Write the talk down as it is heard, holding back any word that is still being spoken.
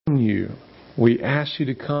We ask you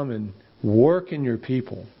to come and work in your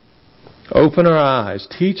people. Open our eyes.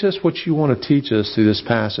 Teach us what you want to teach us through this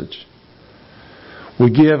passage. We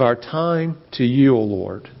give our time to you, O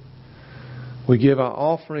Lord. We give our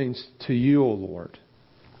offerings to you, O Lord.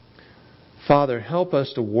 Father, help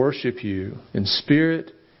us to worship you in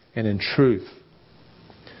spirit and in truth.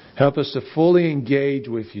 Help us to fully engage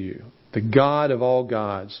with you, the God of all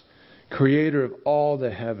gods, Creator of all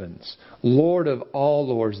the heavens, Lord of all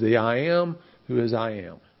lords, the I am who is I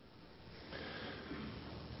am.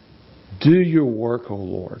 Do your work, O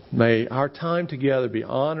Lord. May our time together be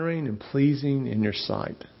honoring and pleasing in your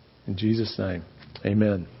sight. In Jesus' name,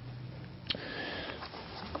 amen.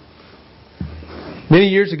 Many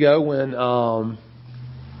years ago when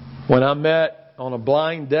I met on a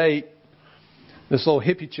blind date this little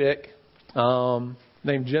hippie chick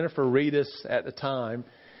named Jennifer Reedus at the time,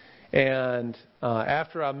 and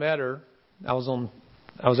after I met her, I was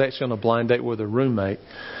actually on a blind date with her roommate,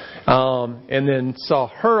 and then saw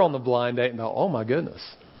her on the blind date and thought, oh my goodness,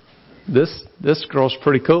 this girl's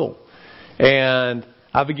pretty cool. And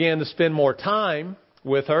I began to spend more time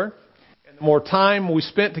with her. And the more time we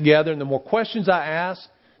spent together and the more questions I asked,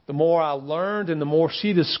 the more I learned and the more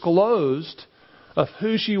she disclosed of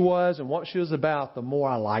who she was and what she was about, the more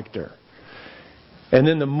I liked her. And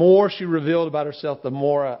then the more she revealed about herself, the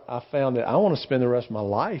more I found that I want to spend the rest of my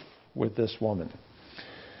life with this woman.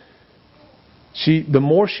 The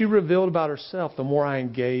more she revealed about herself, the more I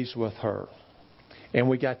engaged with her. And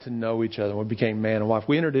we got to know each other. We became man and wife.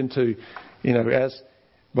 We entered into, as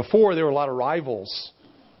before there were a lot of rivals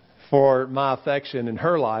for my affection in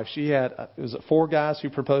her life. She had, 4 guys who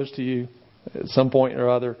proposed to you at some point or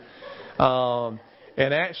other.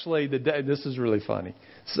 And actually, this is really funny.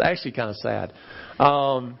 It's actually kind of sad.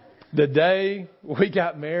 The day we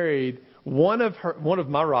got married, one of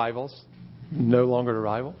my rivals, no longer a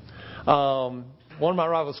rival, one of my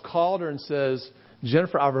rivals called her and says,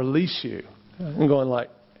 Jennifer, I release you. I'm going like,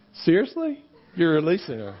 seriously? You're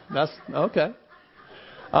releasing her? That's okay.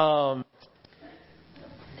 But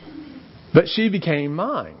she became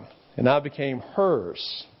mine, and I became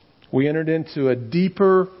hers. We entered into a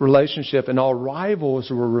deeper relationship, and all rivals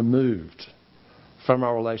were removed from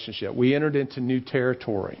our relationship. We entered into new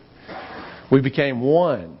territory. We became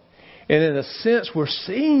one. And in a sense, we're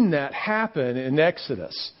seeing that happen in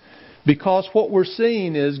Exodus. Because what we're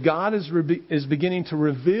seeing is God is beginning to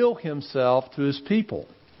reveal Himself to His people.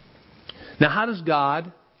 Now, how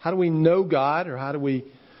do we know God, or how do we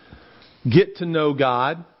get to know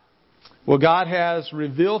God? Well, God has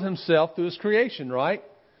revealed Himself through His creation, right?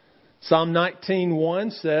 Psalm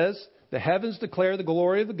 19:1 says, the heavens declare the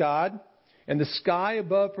glory of the God, and the sky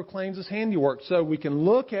above proclaims His handiwork. So we can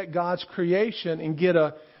look at God's creation and get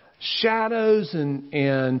shadows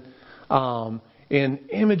and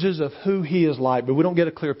images of who He is like, but we don't get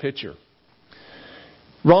a clear picture.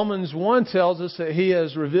 Romans 1 tells us that He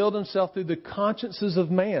has revealed Himself through the consciences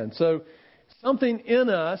of man. So something in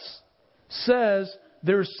us says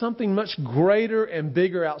there's something much greater and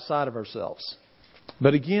bigger outside of ourselves.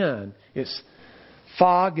 But again, it's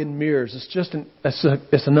fog and mirrors. It's just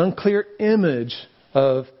it's an unclear image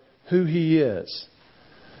of who He is.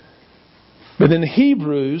 But in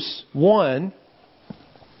Hebrews 1,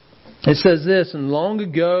 it says this, and long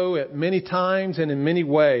ago, at many times and in many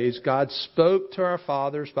ways, God spoke to our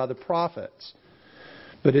fathers by the prophets.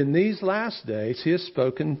 But in these last days, He has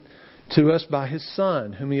spoken to us by His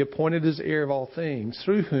Son, whom He appointed as heir of all things,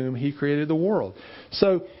 through whom He created the world.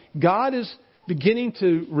 So God is beginning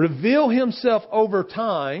to reveal Himself over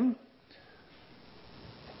time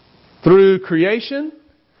through creation,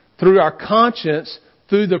 through our conscience,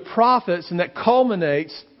 through the prophets, and that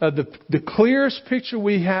culminates the clearest picture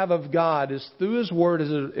we have of God is through His Word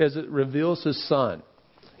as it reveals His Son,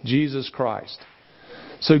 Jesus Christ.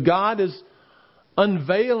 So God is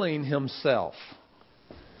unveiling Himself.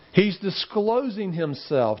 He's disclosing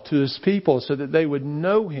Himself to His people so that they would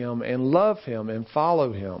know Him and love Him and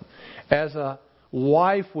follow Him as a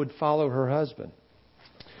wife would follow her husband.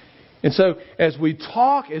 And so as we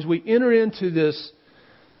enter into this,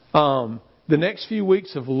 the next few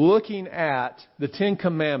weeks of looking at the 10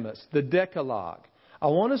 Commandments, the Decalogue, I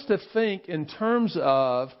want us to think in terms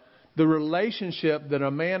of the relationship that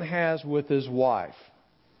a man has with his wife.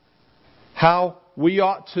 How we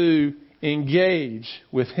ought to engage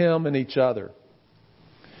with him and each other.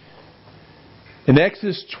 In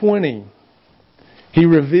Exodus 20, He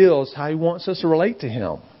reveals how He wants us to relate to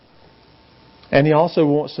Him. And He also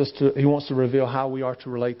wants to reveal how we are to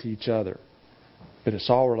relate to each other. But it's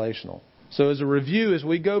all relational. So as a review, as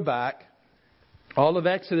we go back, All of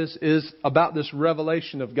Exodus is about this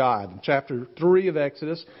revelation of God. In chapter 3 of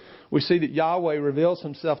Exodus, we see that Yahweh reveals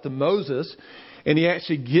himself to Moses, and he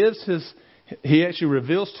actually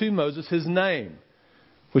reveals to Moses his name,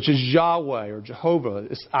 which is Yahweh or Jehovah.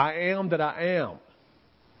 It's I am that I am.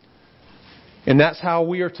 And that's how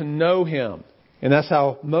we are to know him. And that's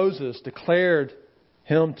how Moses declared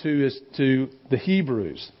him to the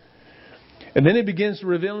Hebrews. And then he begins to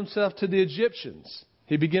reveal himself to the Egyptians.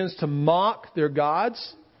 He begins to mock their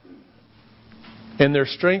gods and their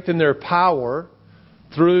strength and their power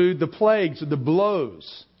through the plagues or the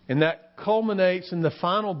blows. And that culminates in the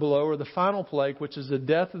final blow or the final plague, which is the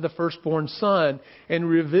death of the firstborn son, and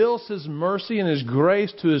reveals his mercy and his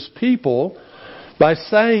grace to his people by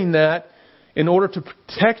saying that in order to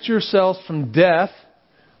protect yourselves from death,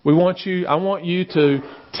 I want you to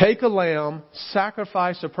take a lamb,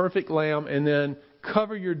 sacrifice a perfect lamb, and then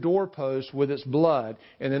cover your doorpost with its blood,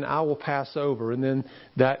 and then I will pass over. And then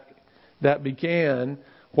that began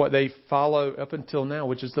what they follow up until now,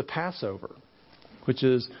 which is the Passover, which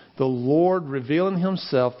is the Lord revealing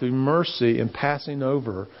himself through mercy and passing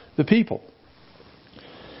over the people.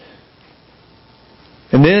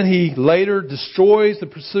 And then he later destroys the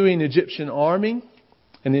pursuing Egyptian army,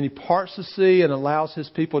 and then he parts the sea and allows his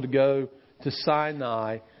people to go to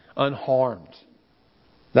Sinai unharmed.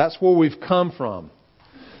 That's where we've come from.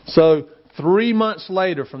 So 3 months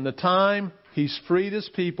later, from the time he's freed his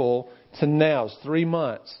people to now, it's 3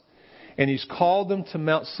 months. And he's called them to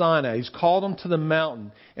Mount Sinai. He's called them to the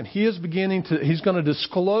mountain. And he's going to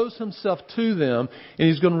disclose himself to them. And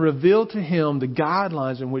he's going to reveal to him the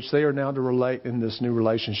guidelines in which they are now to relate in this new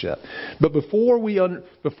relationship. But before we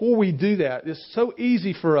do that, it's so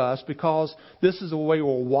easy for us because this is the way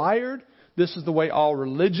we're wired. This is the way all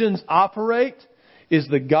religions operate, is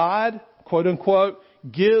the God, quote unquote,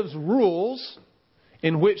 gives rules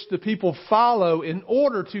in which the people follow in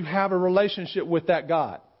order to have a relationship with that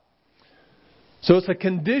God. So it's a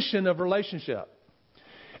condition of relationship.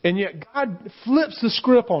 And yet God flips the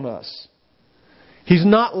script on us. He's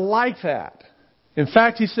not like that. In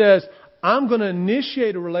fact, He says, I'm going to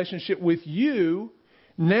initiate a relationship with you.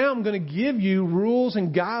 Now I'm going to give you rules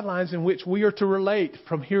and guidelines in which we are to relate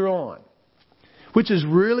from here on. Which is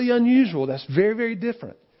really unusual. That's very, very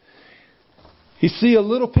different. You see a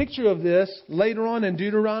little picture of this later on in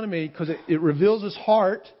Deuteronomy because it reveals His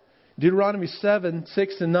heart. Deuteronomy 7,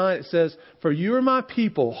 6 and 9, it says, For you are my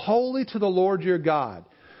people, holy to the Lord your God.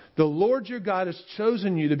 The Lord your God has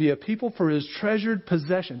chosen you to be a people for His treasured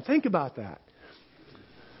possession. Think about that.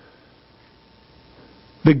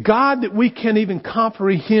 The God that we can't even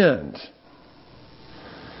comprehend.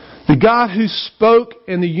 The God who spoke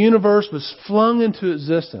and the universe was flung into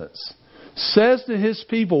existence says to His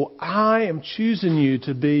people, I am choosing you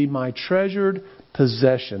to be my treasured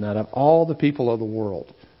possession out of all the people of the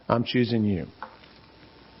world. I'm choosing you.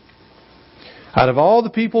 Out of all the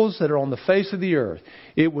peoples that are on the face of the earth,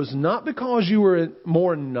 it was not because you were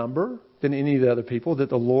more in number than any of the other people that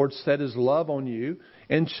the Lord set His love on you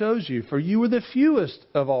and chose you, for you were the fewest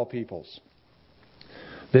of all peoples.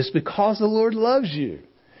 This is because the Lord loves you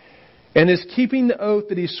and is keeping the oath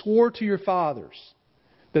that He swore to your fathers,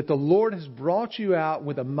 that the Lord has brought you out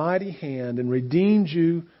with a mighty hand and redeemed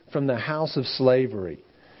you from the house of slavery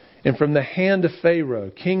and from the hand of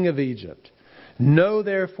Pharaoh, king of Egypt. Know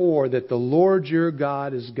therefore that the Lord your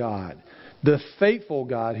God is God, the faithful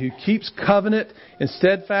God who keeps covenant and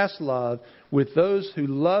steadfast love with those who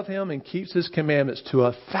love Him and keeps His commandments to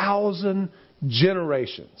 1,000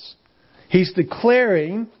 generations. He's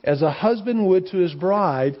declaring, as a husband would to his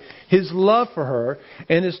bride, his love for her,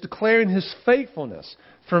 and is declaring His faithfulness.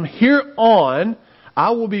 From here on,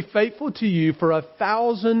 I will be faithful to you for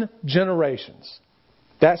 1,000 generations.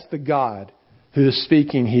 That's the God who is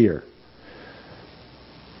speaking here.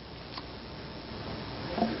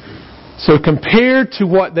 So compared to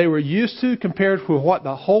what they were used to, compared to what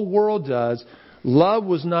the whole world does, love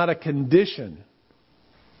was not a condition.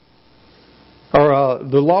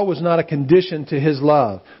 The law was not a condition to His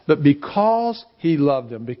love. But because He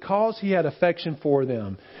loved them, because He had affection for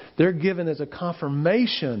them, they're given as a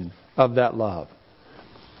confirmation of that love.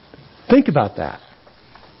 Think about that.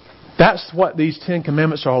 That's what these 10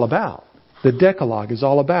 Commandments are all about. The Decalogue is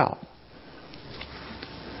all about.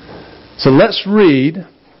 So let's read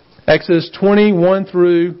Exodus 21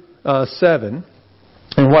 through 7.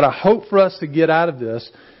 And what I hope for us to get out of this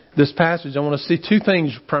passage, I want to see two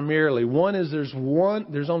things primarily. One is there's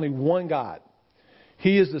only one God.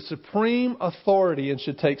 He is the supreme authority and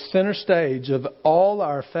should take center stage of all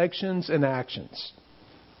our affections and actions.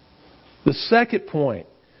 The second point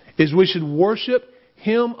is we should worship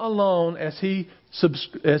Him alone as He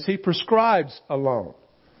prescribes alone.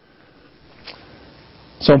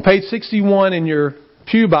 So on page 61 in your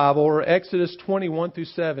Pew Bible, or Exodus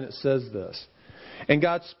 20:1-7, it says this. And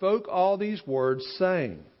God spoke all these words,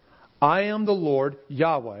 saying, I am the Lord,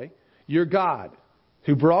 Yahweh, your God,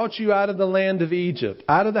 who brought you out of the land of Egypt,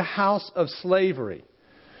 out of the house of slavery.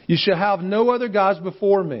 You shall have no other gods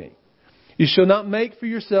before me. You shall not make for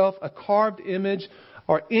yourself a carved image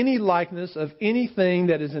or any likeness of anything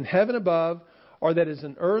that is in heaven above, or that is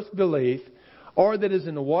in earth beneath, or that is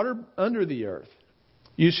in the water under the earth.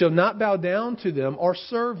 You shall not bow down to them or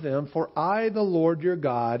serve them, for I, the Lord your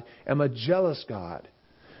God, am a jealous God,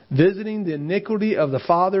 visiting the iniquity of the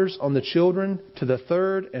fathers on the children to the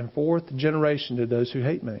third and fourth generation to those who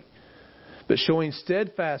hate me, but showing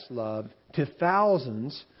steadfast love to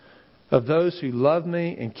thousands of those who love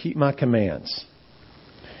me and keep my commands.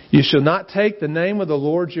 You shall not take the name of the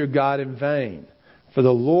Lord your God in vain, for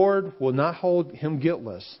the Lord will not hold him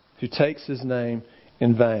guiltless who takes his name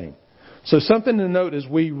in vain. So something to note as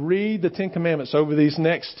we read the Ten Commandments over these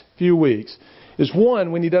next few weeks is,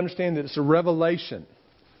 one, we need to understand that it's a revelation.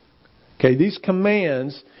 Okay, these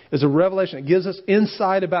commands is a revelation. It gives us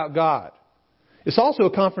insight about God. It's also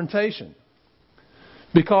a confrontation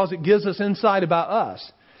because it gives us insight about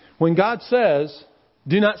us. When God says,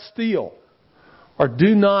 do not steal or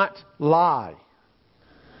do not lie,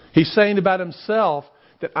 He's saying about Himself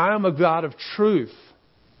that I am a God of truth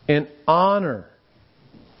and honor.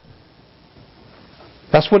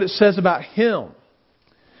 That's what it says about Him.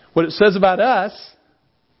 What it says about us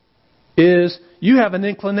is you have an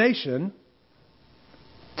inclination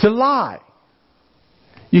to lie.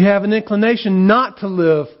 You have an inclination not to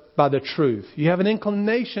live by the truth. You have an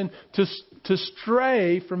inclination to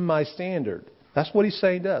stray from my standard. That's what He's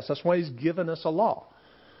saying to us. That's why He's given us a law.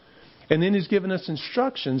 And then He's given us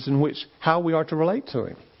instructions in which how we are to relate to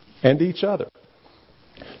Him and to each other.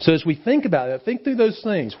 So as we think about it, think through those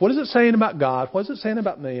things. What is it saying about God? What is it saying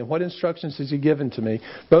about me? And what instructions has He given to me,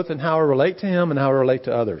 both in how I relate to Him and how I relate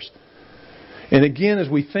to others? And again, as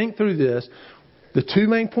we think through this, the two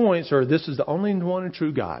main points are this is the only one and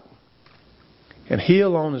true God. And He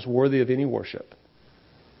alone is worthy of any worship.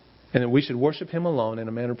 And that we should worship Him alone in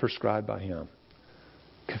a manner prescribed by Him.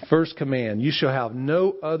 First command, you shall have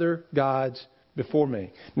no other gods before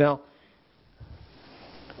me. Now,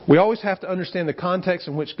 we always have to understand the context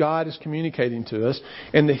in which God is communicating to us.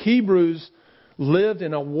 And the Hebrews lived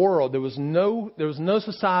in a world, there was no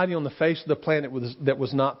society on the face of the planet that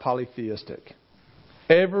was not polytheistic.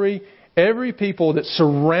 Every people that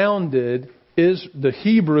surrounded the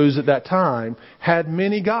Hebrews at that time had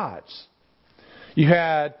many gods. You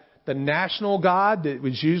had the national God that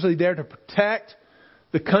was usually there to protect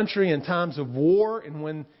the country in times of war,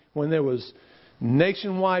 and when there was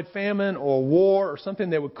nationwide famine or war or something,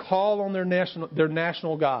 they would call on their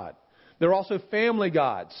national God. There are also family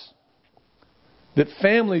gods that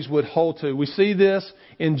families would hold to. We see this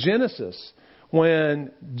in Genesis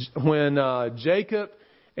when Jacob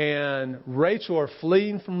and Rachel are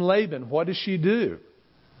fleeing from Laban. What does she do?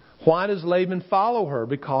 Why does Laban follow her?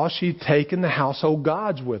 Because she'd taken the household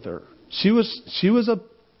gods with her. She was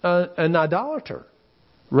an idolater.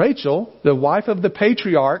 Rachel, the wife of the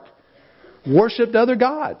patriarch, worshipped other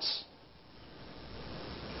gods.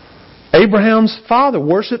 Abraham's father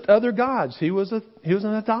worshipped other gods. He was an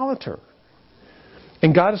idolater.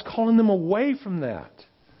 And God is calling them away from that.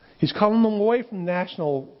 He's calling them away from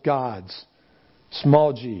national gods,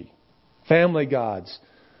 small g, family gods,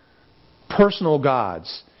 personal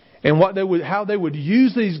gods. And how they would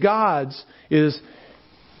use these gods is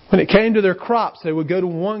when it came to their crops, they would go to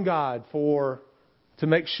one god to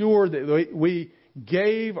make sure that we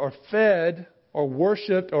gave or fed or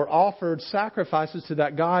worshipped or offered sacrifices to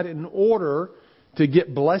that God in order to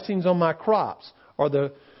get blessings on my crops, or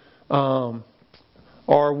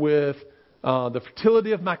with the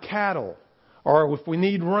fertility of my cattle, or if we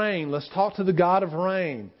need rain, let's talk to the God of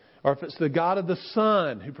rain, or if it's the God of the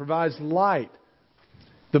sun who provides light,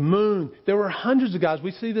 the moon. There were hundreds of gods.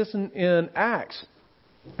 We see this in Acts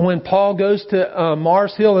when Paul goes to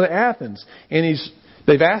Mars Hill in Athens, and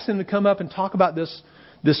they've asked him to come up and talk about this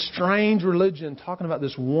strange religion, talking about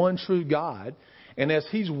this one true God. And as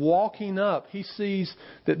he's walking up, he sees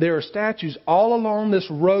that there are statues all along this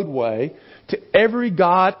roadway to every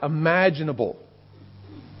god imaginable.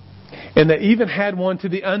 And they even had one to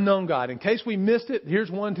the unknown God. In case we missed it,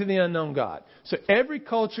 here's one to the unknown God. So every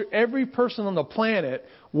culture, every person on the planet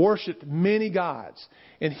worshipped many gods.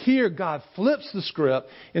 And here God flips the script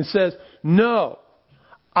and says, no,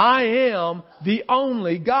 I am the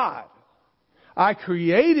only God. I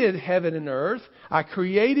created heaven and earth. I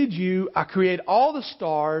created you. I create all the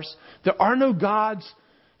stars. There are no gods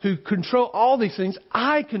who control all these things.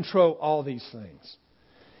 I control all these things.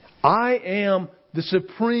 I am the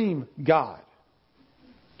supreme God.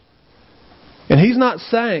 And He's not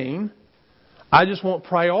saying, I just want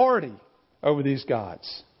priority over these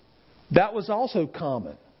gods. That was also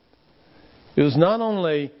common. It was not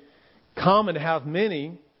only common to have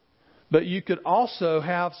many, but you could also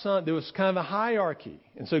have some. There was kind of a hierarchy.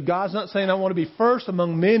 And so God's not saying, I want to be first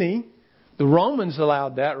among many. The Romans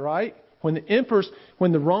allowed that, right? When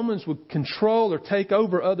the Romans would control or take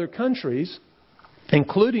over other countries,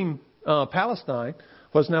 including Palestine,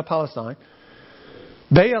 what's now Palestine,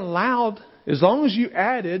 they allowed, as long as you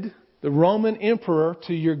added the Roman emperor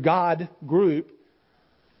to your God group,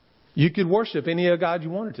 you could worship any other god you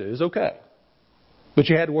wanted to. It was okay. But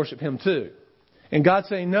you had to worship Him too. And God's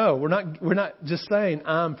saying, no, we're not just saying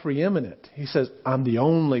I'm preeminent. He says, I'm the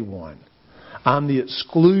only one. I'm the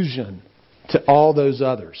exclusion to all those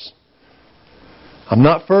others. I'm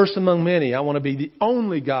not first among many. I want to be the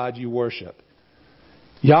only God you worship.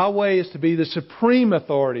 Yahweh is to be the supreme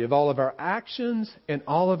authority of all of our actions and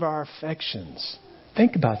all of our affections.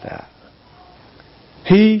 Think about that.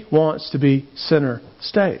 He wants to be center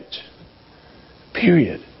stage.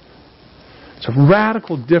 Period. It's a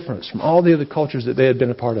radical difference from all the other cultures that they had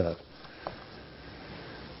been a part of.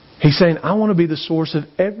 He's saying, I want to be the source of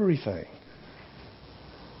everything.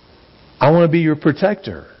 I want to be your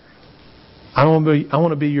protector. I want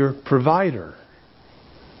to be your provider.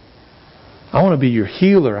 I want to be your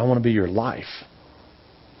healer. I want to be your life.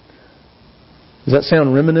 Does that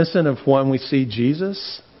sound reminiscent of when we see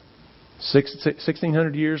Jesus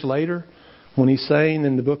 1,600 years later, when He's saying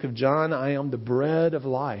in the book of John, I am the bread of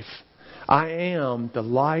life. I am the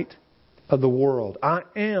light of the world. I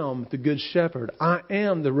am the good shepherd. I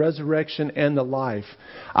am the resurrection and the life.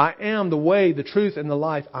 I am the way, the truth, and the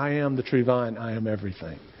life. I am the true vine. I am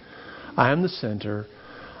everything. I am the center.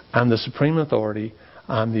 I'm the supreme authority.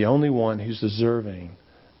 I'm the only one who's deserving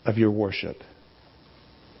of your worship.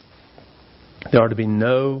 There are to be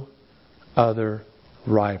no other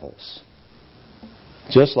rivals.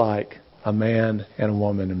 Just like a man and a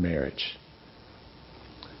woman in marriage.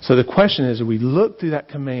 So the question is, as we look through that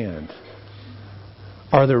command,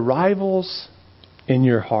 are there rivals in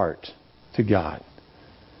your heart to God?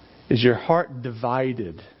 Is your heart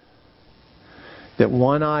divided? That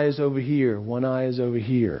one eye is over here, one eye is over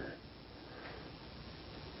here?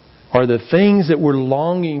 Are the things that we're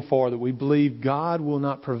longing for that we believe God will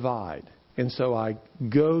not provide? And so I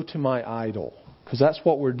go to my idol. Because that's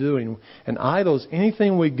what we're doing. An idol is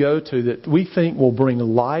anything we go to that we think will bring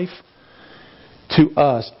life to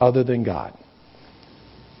us other than God.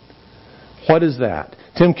 What is that?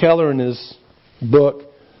 Tim Keller in his book,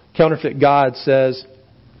 Counterfeit God, says,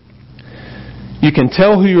 you can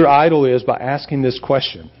tell who your idol is by asking this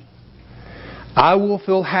question. I will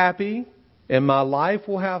feel happy and my life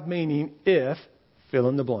will have meaning if, fill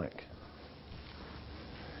in the blank.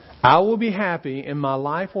 I will be happy and my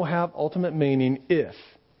life will have ultimate meaning if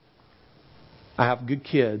I have good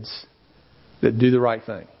kids that do the right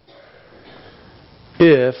thing.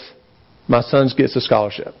 If my son gets a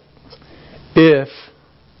scholarship. If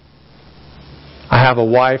I have a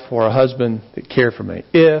wife or a husband that care for me.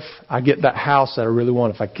 If I get that house that I really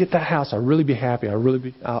want. If I get that house, I'll really be happy. I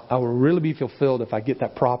will really be fulfilled if I get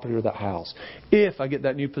that property or that house. If I get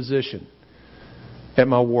that new position at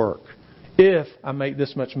my work. If I make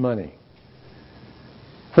this much money.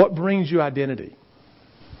 What brings you identity?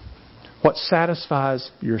 What satisfies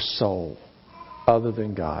your soul other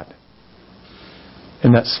than God?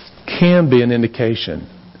 And that can be an indication.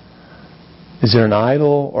 Is there an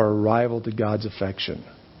idol or a rival to God's affection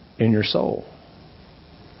in your soul?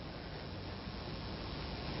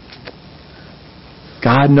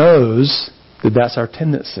 God knows that that's our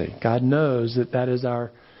tendency. God knows that that is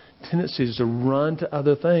our tendency, is to run to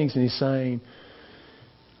other things. And He's saying,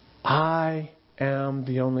 I am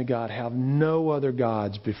the only God. Have no other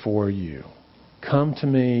gods before you. Come to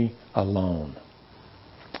me alone.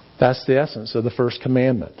 That's the essence of the first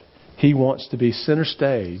commandment. He wants to be center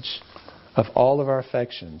stage of all of our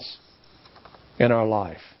affections in our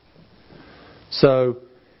life. So,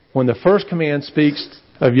 when the first command speaks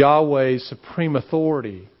of Yahweh's supreme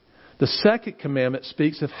authority, the second commandment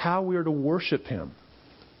speaks of how we are to worship Him.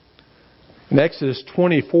 In Exodus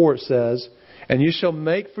 24 it says, and you shall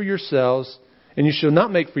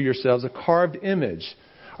not make for yourselves a carved image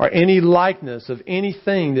or any likeness of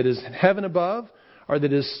anything that is in heaven above, or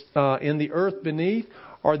that is in the earth beneath,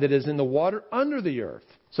 or that is in the water under the earth.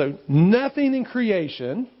 So nothing in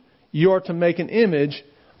creation you are to make an image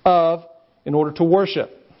of in order to worship.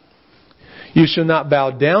 You shall not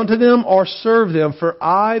bow down to them or serve them, for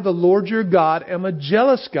I, the Lord your God, am a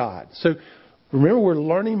jealous God. So remember, we're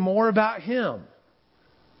learning more about Him.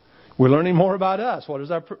 We're learning more about us.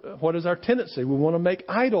 What is our tendency? We want to make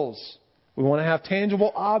idols. We want to have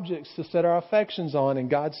tangible objects to set our affections on. And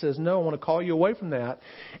God says, no, I want to call you away from that.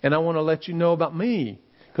 And I want to let you know about me.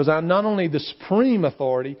 Because I'm not only the supreme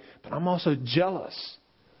authority, but I'm also jealous.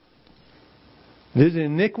 It is the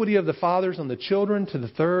iniquity of the fathers on the children to the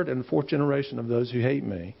third and fourth generation of those who hate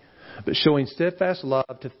me, but showing steadfast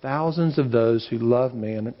love to thousands of those who love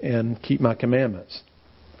me and keep my commandments.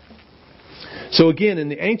 So again, in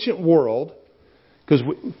the ancient world, because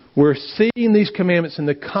we're seeing these commandments in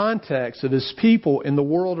the context of His people, in the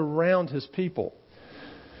world around His people.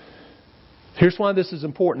 Here's why this is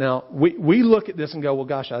important. Now, we look at this and go, well,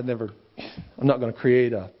 gosh, I'm not going to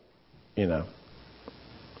create a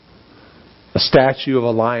statue of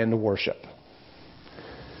a lion to worship.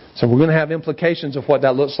 So we're going to have implications of what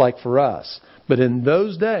that looks like for us. But in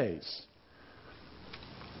those days,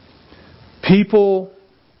 people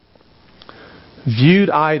viewed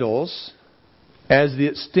idols as the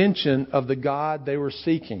extension of the God they were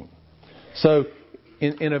seeking. So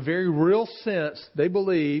in a very real sense, they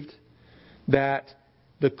believed that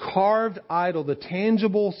the carved idol, the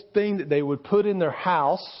tangible thing that they would put in their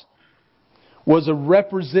house, was a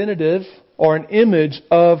representative or an image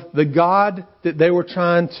of the God that they were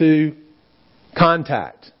trying to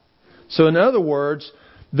contact. So in other words,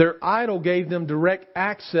 their idol gave them direct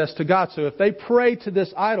access to God. So if they pray to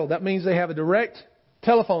this idol, that means they have a direct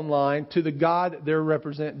telephone line to the God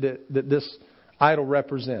that this idol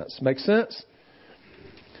represents. Make sense?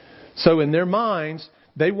 So in their minds,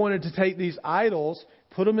 they wanted to take these idols,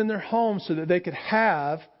 put them in their homes so that they could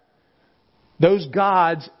have those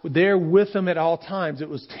gods there with them at all times. It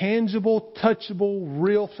was tangible, touchable,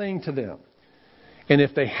 real thing to them. And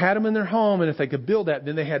if they had them in their home and if they could build that,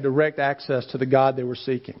 then they had direct access to the God they were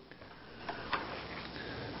seeking.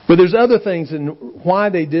 But there's other things in why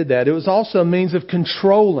they did that. It was also a means of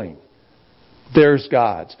controlling their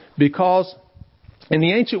gods. Because in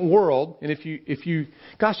the ancient world, and if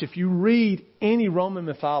you read any Roman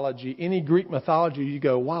mythology, any Greek mythology, you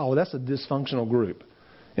go, wow, that's a dysfunctional group.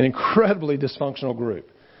 An incredibly dysfunctional group.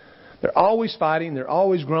 They're always fighting, they're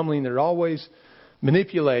always grumbling, they're always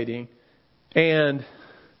manipulating. And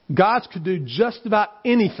gods could do just about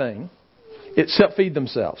anything except feed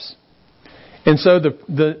themselves. And so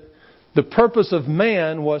the purpose of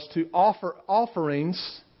man was to offer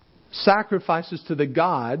offerings, sacrifices to the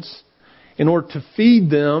gods in order to feed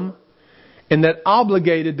them, and that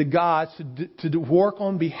obligated the gods to work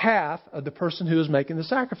on behalf of the person who was making the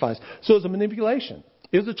sacrifice. So it was a manipulation.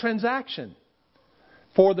 It was a transaction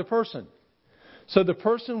for the person. So the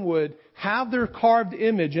person would have their carved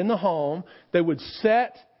image in the home. They would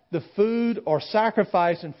set the food or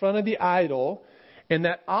sacrifice in front of the idol, and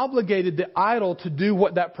that obligated the idol to do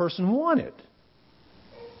what that person wanted.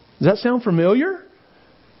 Does that sound familiar?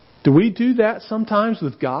 Do we do that sometimes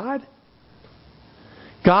with God?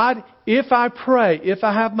 God, if I pray, if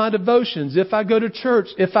I have my devotions, if I go to church,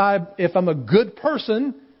 if I'm a good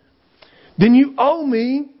person, then you owe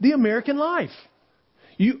me the American life.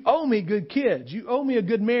 You owe me good kids. You owe me a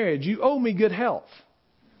good marriage. You owe me good health.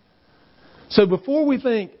 So before we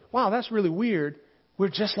think, wow, that's really weird, we're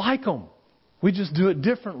just like them. We just do it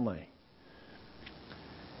differently.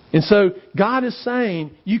 And so God is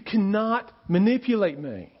saying, you cannot manipulate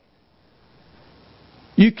me.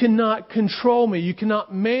 You cannot control me. You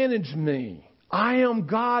cannot manage me. I am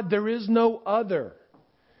God. There is no other.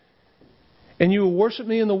 And you will worship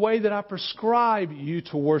me in the way that I prescribe you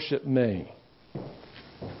to worship me.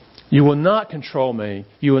 You will not control me.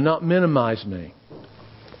 You will not minimize me.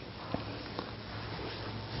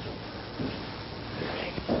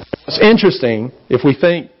 It's interesting, if we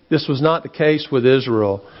think this was not the case with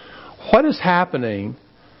Israel, what is happening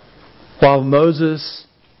while Moses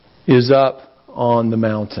is up on the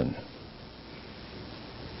mountain?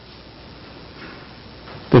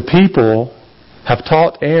 The people have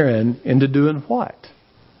taught Aaron into doing what?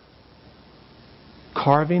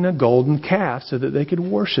 Carving a golden calf so that they could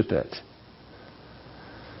worship it.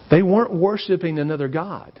 They weren't worshiping another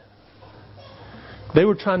god. They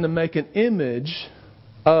were trying to make an image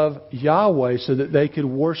of Yahweh so that they could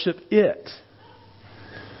worship it.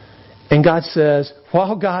 And God says,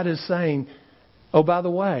 while God is saying, oh, by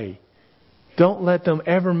the way, don't let them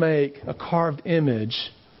ever make a carved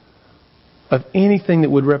image of anything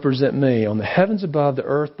that would represent me on the heavens above, the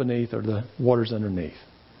earth beneath, or the waters underneath.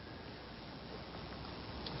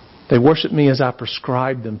 They worship me as I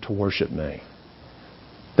prescribe them to worship me.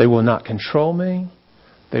 They will not control me.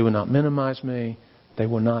 They will not minimize me. They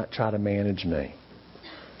will not try to manage me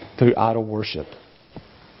through idol worship.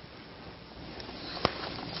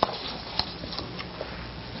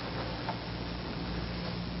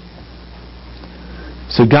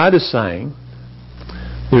 So God is saying,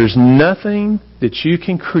 there's nothing that you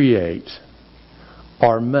can create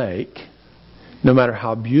or make, no matter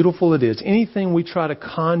how beautiful it is. Anything we try to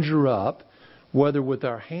conjure up, whether with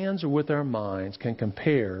our hands or with our minds, can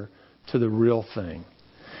compare to the real thing.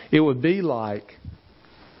 It would be like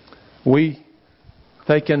we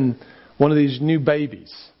taking one of these new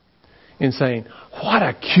babies and saying,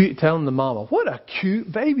 telling the mama, what a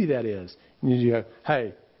cute baby that is. And you go,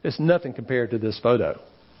 hey, it's nothing compared to this photo.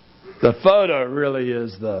 The photo really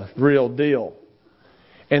is the real deal.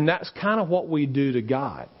 And that's kind of what we do to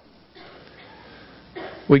God.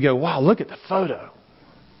 We go, wow, look at the photo.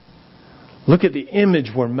 Look at the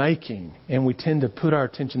image we're making. And we tend to put our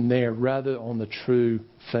attention there rather on the true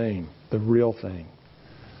thing, the real thing.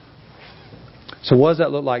 So what does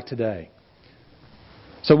that look like today?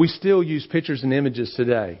 So we still use pictures and images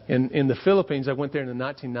today. In the Philippines, I went there in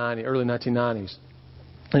the early 1990s.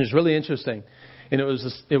 And it's really interesting. And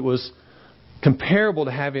it was comparable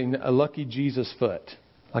to having a lucky Jesus foot,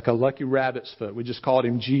 like a lucky rabbit's foot. We just called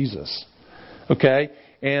him Jesus. Okay?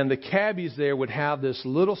 And the cabbies there would have this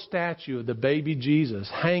little statue of the baby Jesus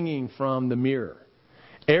hanging from the mirror.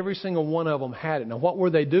 Every single one of them had it. Now, what were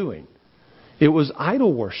they doing? It was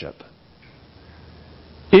idol worship.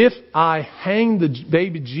 If I hang the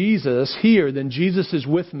baby Jesus here, then Jesus is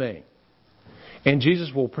with me. And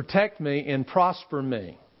Jesus will protect me and prosper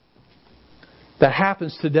me. That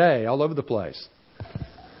happens today all over the place.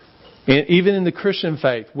 And even in the Christian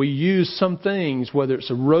faith, we use some things, whether it's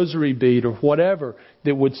a rosary bead or whatever,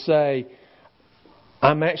 that would say,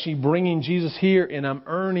 I'm actually bringing Jesus here and I'm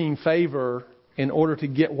earning favor in order to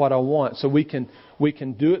get what I want. So we can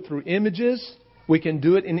do it through images. We can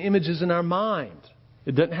do it in images in our mind.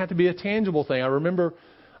 It doesn't have to be a tangible thing. I remember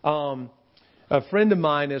a friend of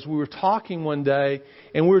mine, as we were talking one day,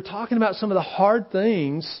 and we were talking about some of the hard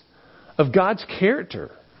things of God's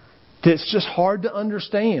character that's just hard to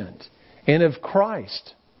understand, and of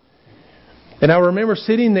Christ. And I remember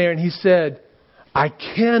sitting there and he said, I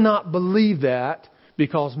cannot believe that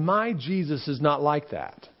because my Jesus is not like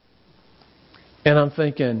that. And I'm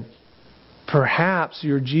thinking, perhaps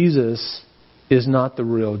your Jesus is not the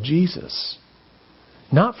real Jesus.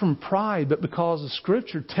 Not from pride, but because the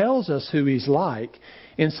Scripture tells us who He's like.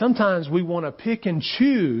 And sometimes we want to pick and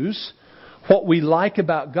choose what we like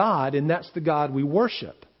about God, and that's the God we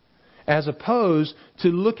worship. As opposed to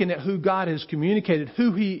looking at who God has communicated,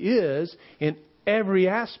 who He is in every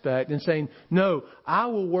aspect, and saying, no, I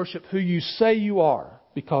will worship who you say you are,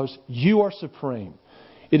 because you are supreme.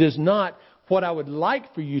 It is not what I would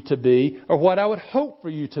like for you to be, or what I would hope for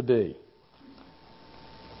you to be.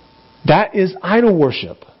 That is idol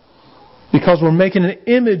worship. Because we're making an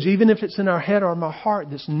image, even if it's in our head or in our heart,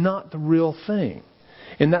 that's not the real thing.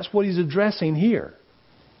 And that's what he's addressing here.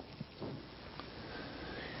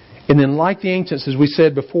 And then like the ancients, as we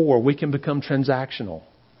said before, we can become transactional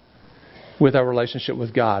with our relationship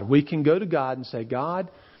with God. We can go to God and say, God,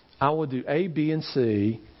 I will do A, B, and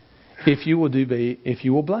C if you will do B, if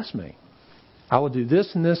you will bless me. I will do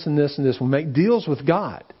this and this and this and this. We'll make deals with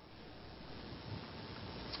God.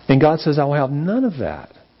 And God says, I will have none of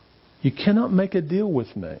that. You cannot make a deal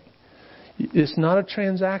with me. It's not a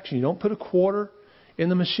transaction. You don't put a quarter in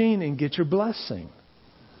the machine and get your blessing.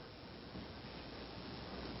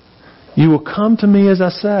 You will come to me as I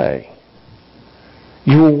say.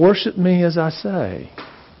 You will worship me as I say.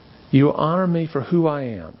 You will honor me for who I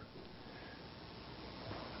am.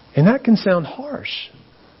 And that can sound harsh.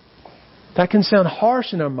 That can sound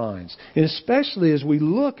harsh in our minds. And especially as we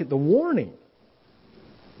look at the warning.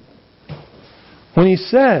 When he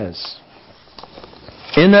says,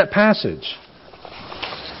 in that passage,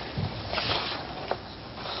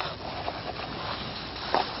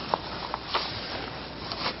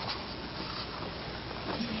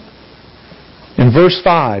 in verse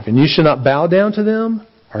 5, and you shall not bow down to them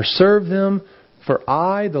or serve them, for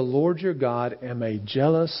I, the Lord your God, am a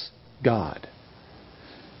jealous God.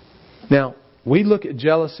 Now, we look at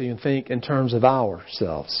jealousy and think in terms of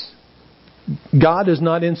ourselves. God is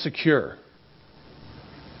not insecure.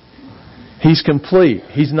 He's complete.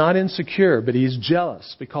 He's not insecure, but He's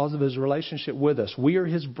jealous because of His relationship with us. We are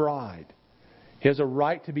His bride. He has a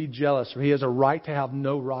right to be jealous, or He has a right to have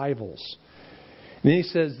no rivals. And then He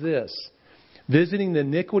says this, visiting the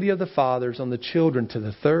iniquity of the fathers on the children to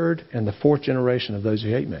the third and the fourth generation of those who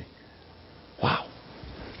hate me. Wow.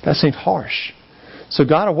 That seems harsh. So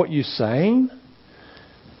God, are what you're saying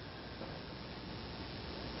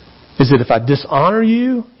Is it if I dishonor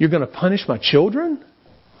you, you're going to punish my children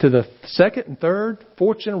to the second and third,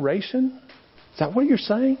 fourth generation? Is that what you're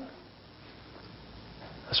saying?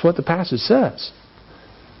 That's what the passage says.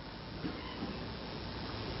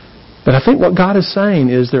 But I think what God is saying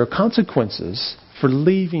is there are consequences for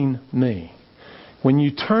leaving me. When you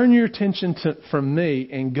turn your attention from me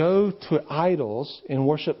and go to idols and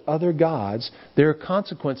worship other gods, there are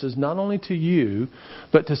consequences not only to you,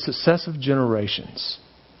 but to successive generations.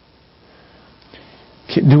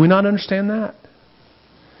 Do we not understand that?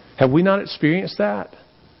 Have we not experienced that?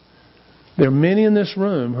 There are many in this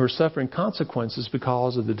room who are suffering consequences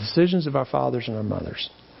because of the decisions of our fathers and our mothers,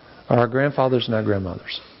 or our grandfathers and our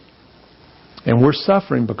grandmothers. And we're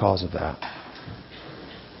suffering because of that.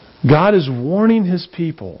 God is warning His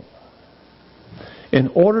people, in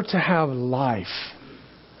order to have life,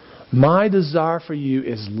 my desire for you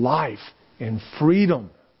is life and freedom.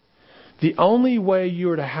 The only way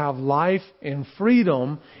you are to have life and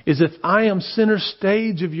freedom is if I am center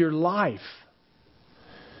stage of your life.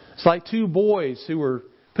 It's like two boys who were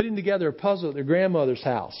putting together a puzzle at their grandmother's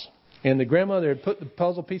house. And the grandmother had put the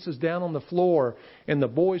puzzle pieces down on the floor, and the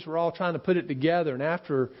boys were all trying to put it together. And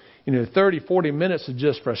after 30, 40 minutes of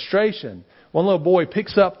just frustration, one little boy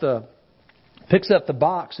picks up the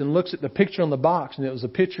box and looks at the picture on the box, and it was a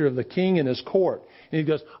picture of the king in his court. And he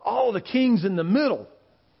goes, "Oh, the king's in the middle."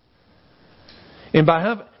 And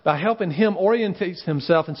by helping him orientate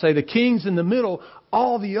himself and say the king's in the middle,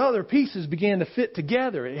 all the other pieces began to fit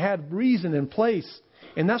together. It had reason and place.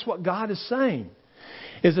 And that's what God is saying.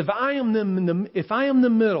 Is if I am the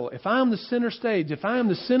middle, if I am the center stage, if I am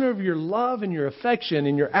the center of your love and your affection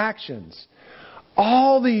and your actions,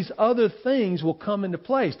 all these other things will come into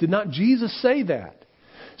place. Did not Jesus say that?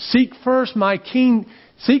 Seek first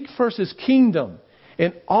His kingdom.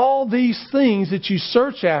 And all these things that you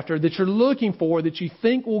search after, that you're looking for, that you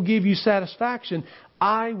think will give you satisfaction,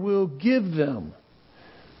 I will give them.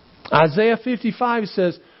 Isaiah 55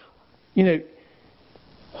 says,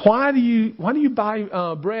 why do you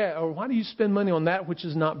buy bread, or why do you spend money on that which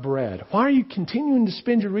is not bread? Why are you continuing to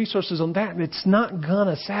spend your resources on that that's not going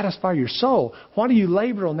to satisfy your soul? Why do you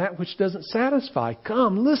labor on that which doesn't satisfy?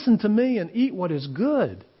 Come, listen to me and eat what is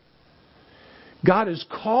good. God is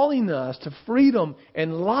calling us to freedom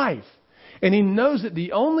and life. And He knows that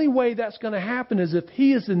the only way that's going to happen is if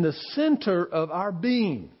He is in the center of our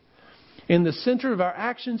being, in the center of our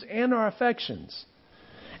actions and our affections.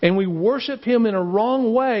 And we worship Him in a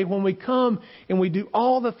wrong way when we come and we do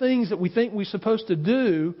all the things that we think we're supposed to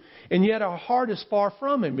do, and yet our heart is far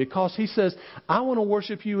from Him, because He says, I want to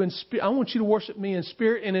worship you in spirit. I want you to worship me in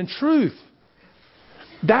spirit and in truth.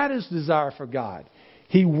 That is desire for God.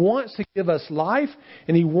 He wants to give us life,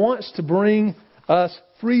 and He wants to bring us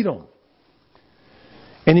freedom.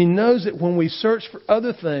 And He knows that when we search for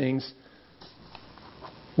other things,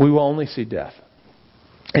 we will only see death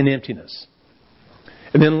and emptiness.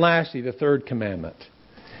 And then lastly, the third commandment.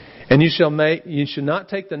 And you shall not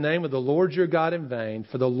take the name of the Lord your God in vain,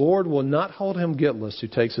 for the Lord will not hold him guiltless who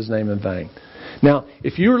takes His name in vain. Now,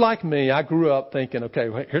 if you're like me, I grew up thinking, okay,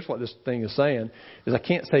 here's what this thing is saying, is I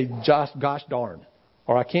can't say gosh darn.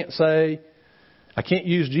 Or I can't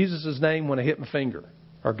use Jesus' name when I hit my finger.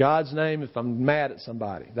 Or God's name if I'm mad at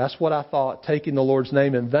somebody. That's what I thought taking the Lord's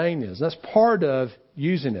name in vain is. That's part of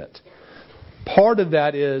using it. Part of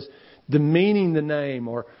that is demeaning the name,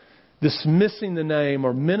 or dismissing the name,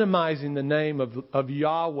 or minimizing the name of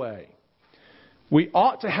Yahweh. We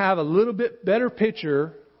ought to have a little bit better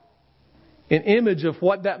picture, an image of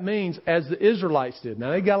what that means, as the Israelites did.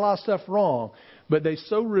 Now, they got a lot of stuff wrong, but they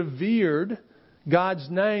so revered God's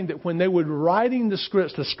name that when they were writing the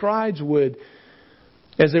scripts, the scribes would,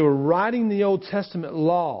 as they were writing the Old Testament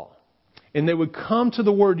law, and they would come to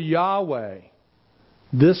the word Yahweh,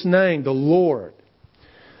 this name, the Lord,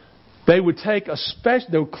 they would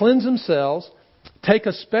they would cleanse themselves, take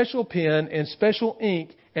a special pen and special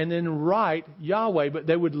ink, and then write Yahweh, but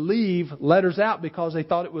they would leave letters out because they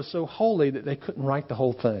thought it was so holy that they couldn't write the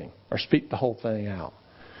whole thing or speak the whole thing out.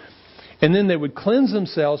 And then they would cleanse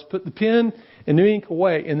themselves, put the pen and the ink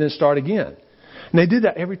away, and then start again. And they did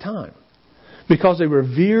that every time because they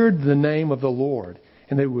revered the name of the Lord,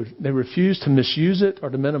 and they refused to misuse it or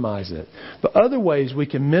to minimize it. But other ways we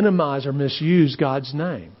can minimize or misuse God's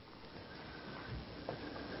name.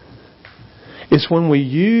 It's when we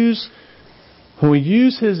use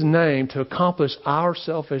His name to accomplish our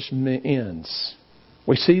selfish ends.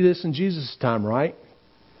 We see this in Jesus' time, right?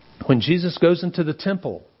 When Jesus goes into the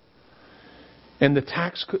temple, and the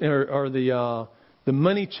the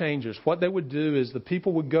money changers, what they would do is the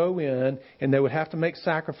people would go in and they would have to make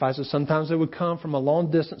sacrifices. Sometimes they would come from a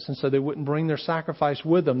long distance, and so they wouldn't bring their sacrifice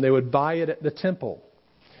with them. They would buy it at the temple.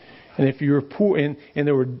 And if you were poor, and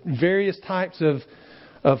there were various types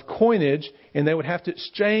of coinage, and they would have to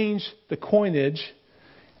exchange the coinage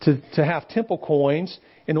to have temple coins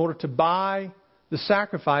in order to buy the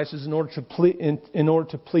sacrifices in order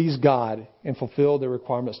to please God and fulfill their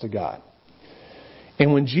requirements to God.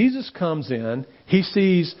 And when Jesus comes in, He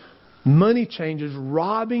sees money changers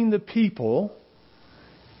robbing the people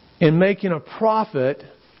and making a profit,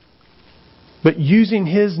 but using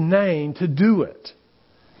His name to do it.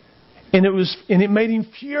 And it made Him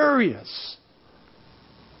furious.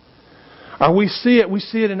 We see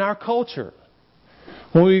it in our culture.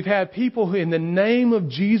 When we've had people who, in the name of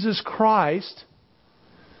Jesus Christ,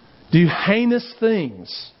 do heinous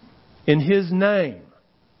things in His name.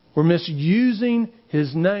 We're misusing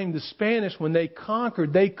His name. The Spanish, when they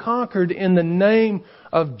conquered in the name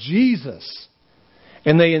of Jesus.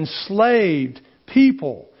 And they enslaved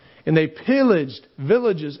people. And they pillaged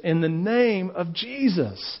villages in the name of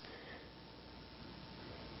Jesus.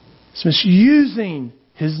 It's misusing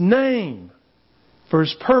His name for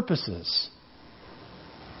His purposes.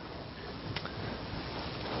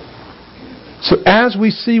 So as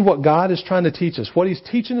we see what God is trying to teach us, what He's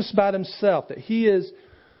teaching us about Himself, that He is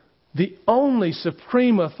the only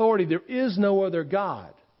supreme authority. There is no other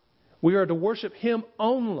God. We are to worship Him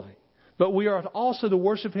only. But we are also to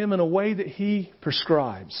worship Him in a way that He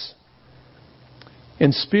prescribes.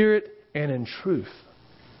 In spirit and in truth.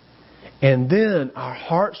 And then our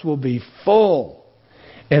hearts will be full.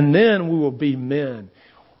 And then we will be men.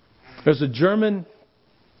 There's a German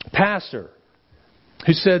pastor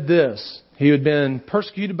who said this. He had been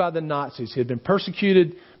persecuted by the Nazis. He had been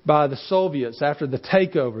persecuted by the Soviets after the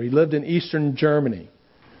takeover. He lived in Eastern Germany.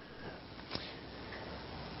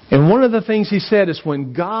 And one of the things he said is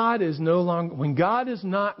when God is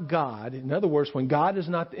not God, in other words, when God is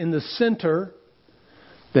not in the center,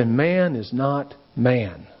 then man is not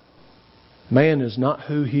man. Man is not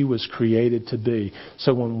who he was created to be.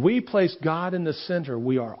 So when we place God in the center,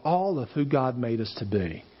 we are all of who God made us to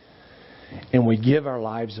be. And we give our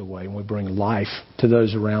lives away and we bring life to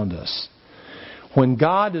those around us. When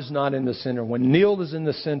God is not in the center, when Neil is in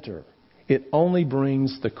the center, it only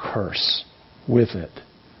brings the curse with it.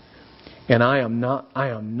 And I am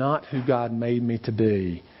not who God made me to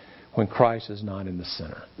be when Christ is not in the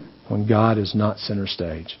center. When God is not center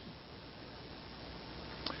stage.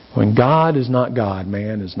 When God is not God,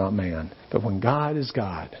 man is not man. But when God is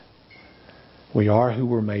God, we are who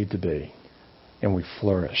we're made to be. And we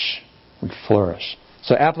flourish. We flourish.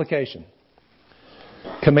 So application.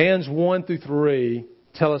 Commands 1 through 3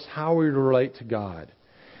 tell us how we're to relate to God.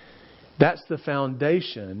 That's the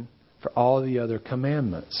foundation for all the other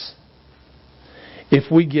commandments.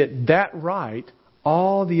 If we get that right,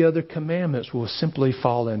 all the other commandments will simply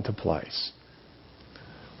fall into place.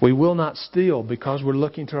 We will not steal because we're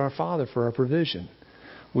looking to our Father for our provision.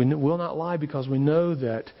 We will not lie because we know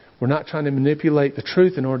that we're not trying to manipulate the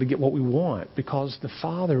truth in order to get what we want, because the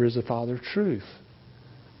Father is the Father of truth.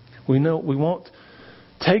 We know we won't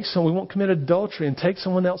commit adultery and take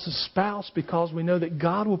someone else's spouse because we know that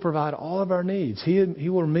God will provide all of our needs. He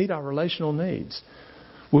will meet our relational needs.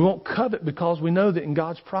 We won't covet because we know that in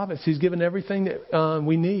God's providence He's given everything that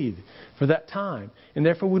we need for that time. And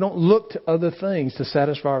therefore we don't look to other things to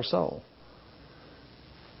satisfy our soul.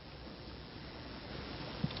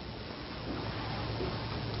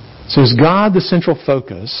 So is God the central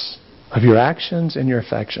focus of your actions and your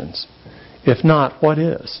affections? If not, what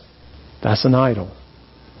is? That's an idol.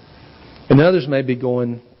 And others may be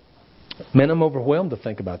going, man, I'm overwhelmed to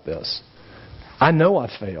think about this. I know I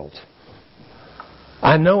failed.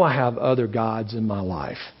 I know I have other gods in my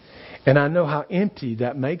life. And I know how empty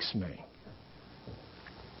that makes me.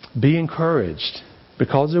 Be encouraged,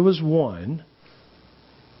 because there was one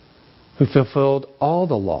who fulfilled all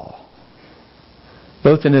the law,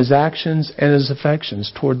 both in His actions and His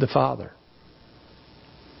affections toward the Father.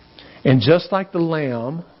 And just like the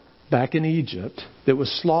lamb back in Egypt that was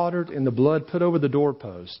slaughtered and the blood put over the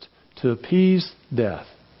doorpost to appease death,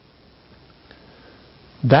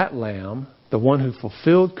 that lamb, the one who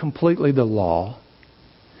fulfilled completely the law,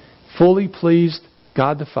 fully pleased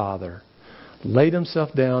God the Father, laid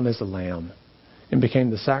Himself down as a lamb and became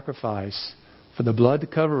the sacrifice for the blood to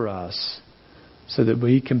cover us so that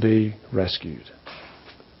we can be rescued.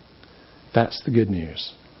 That's the good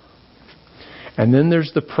news. And then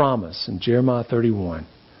there's the promise in Jeremiah 31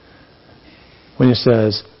 when it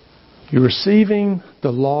says, you're receiving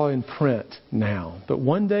the law in print now, but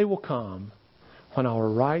one day will come when I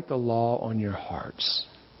will write the law on your hearts.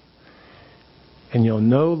 And you'll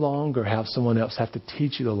no longer have someone else have to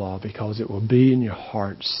teach you the law because it will be in your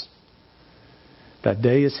hearts. That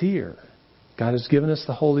day is here. God has given us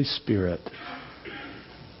the Holy Spirit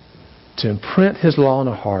to imprint His law in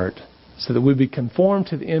our heart so that we be conformed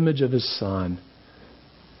to the image of His Son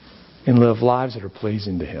and live lives that are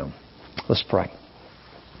pleasing to Him. Let's pray.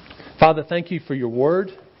 Father, thank You for Your Word.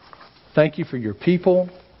 Thank You for Your people.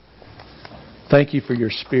 Thank You for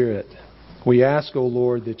Your Spirit. We ask, O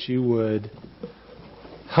Lord, that You would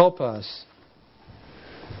help us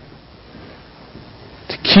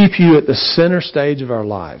to keep You at the center stage of our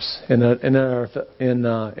lives and at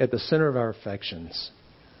the center of our affections.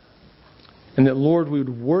 And that, Lord, we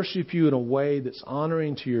would worship You in a way that's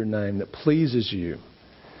honoring to Your name, that pleases You.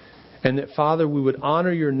 And that, Father, we would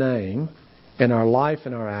honor Your name in our life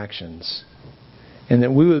and our actions. And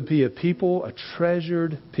that we would be a people, a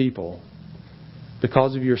treasured people,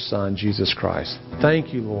 because of Your Son, Jesus Christ.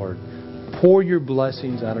 Thank You, Lord. Pour Your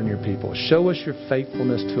blessings out on Your people. Show us Your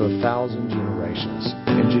faithfulness to 1,000 generations.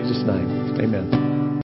 In Jesus' name, amen.